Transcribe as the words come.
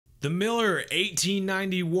The Miller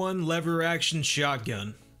 1891 lever action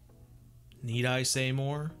shotgun. Need I say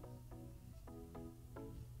more?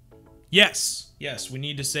 Yes, we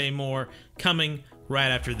need to say more, coming right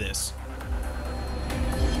after this.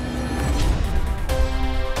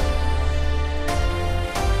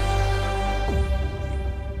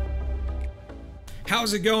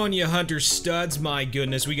 How's it going, you hunter studs? My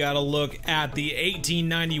goodness, we got a look at the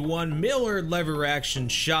 1891 Miller lever action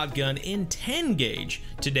shotgun in 10 gauge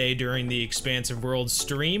today during the Expansive World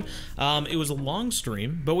stream. It was a long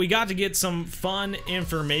stream, but we got to get some fun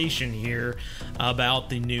information here about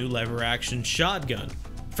the new lever action shotgun.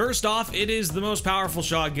 First off, it is the most powerful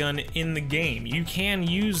shotgun in the game. You can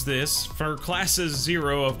use this for classes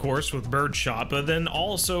 0, of course, with birdshot, but then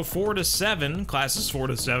also 4 to 7, classes 4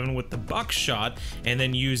 to 7 with the buckshot, and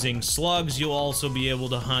then using slugs, you'll also be able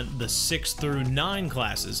to hunt the 6 through 9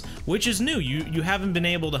 classes, which is new. You haven't been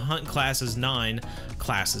able to hunt class 9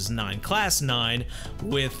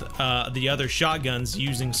 with the other shotguns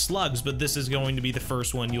using slugs, but this is going to be the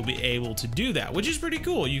first one you'll be able to do that, which is pretty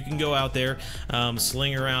cool. You can go out there,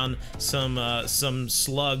 sling around some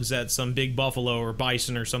slugs at some big buffalo or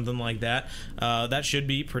bison or something like that. That should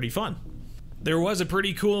be pretty fun. There was a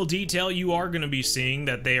pretty cool detail you are going to be seeing,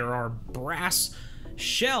 that there are brass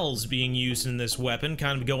shells being used in this weapon,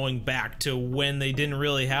 kind of going back to when they didn't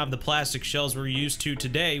really have the plastic shells we're used to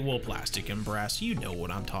today. Well, plastic and brass, you know what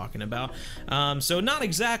I'm talking about. So not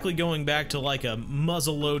exactly going back to like a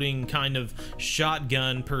muzzle loading kind of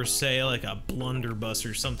shotgun per se, like a blunderbuss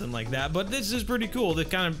or something like that, but this is pretty cool. That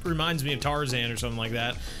kind of reminds me of Tarzan or something like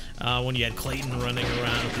that. When you had Clayton running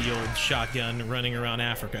around with the old shotgun running around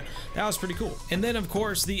Africa. That was pretty cool. And then, of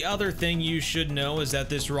course, the other thing you should know is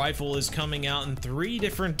that this rifle is coming out in 3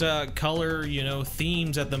 different color,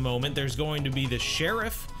 themes at the moment. There's going to be the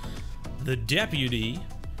Sheriff, the Deputy,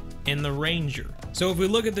 and the Ranger. So if we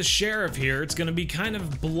look at the Sheriff here, it's going to be kind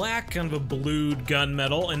of black, kind of a blued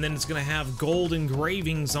gunmetal, and then it's going to have gold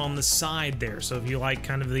engravings on the side there. So if you like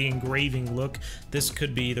kind of the engraving look, this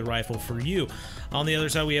could be the rifle for you. On the other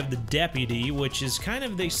side, we have the Deputy, which is kind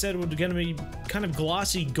of, they said, was going to be kind of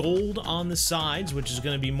glossy gold on the sides, which is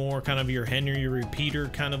going to be more kind of your Henry repeater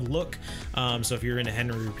kind of look. So if you're into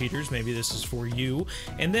Henry repeaters, maybe this is for you.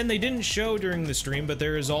 And then they didn't show during the stream, but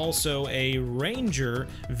there is also a Ranger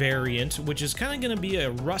variant, which is kind of going to be a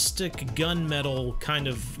rustic gunmetal kind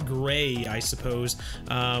of gray, I suppose,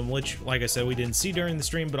 which, like I said, we didn't see during the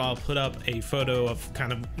stream, but I'll put up a photo of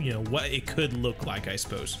kind of, what it could look like, I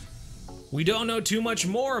suppose. We don't know too much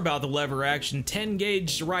more about the lever action 10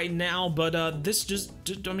 gauge right now, but this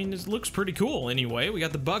I mean, it looks pretty cool anyway. We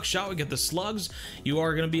got the buckshot, we got the slugs. You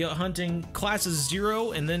are going to be hunting classes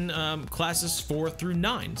 0 and then classes 4 through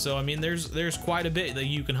 9. So, I mean, there's quite a bit that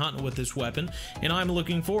you can hunt with this weapon, and I'm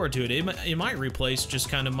looking forward to it. It might replace just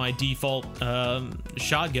kind of my default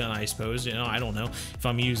shotgun, I suppose. I don't know. If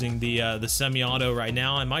I'm using the semi-auto right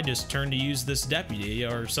now, I might just turn to use this Deputy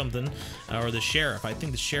or something, or the Sheriff. I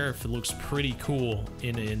think the Sheriff looks pretty cool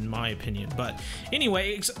in my opinion. But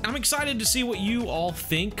anyway, I'm excited to see what you all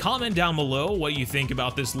think. Comment down below what you think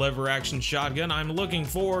about this lever action shotgun. I'm looking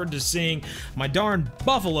forward to seeing my darn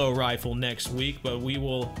buffalo rifle next week, but we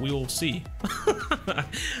will see.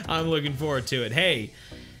 I'm looking forward to it. Hey,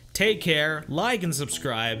 take care, like and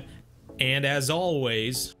subscribe, and as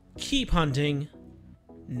always, keep hunting,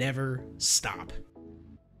 never stop.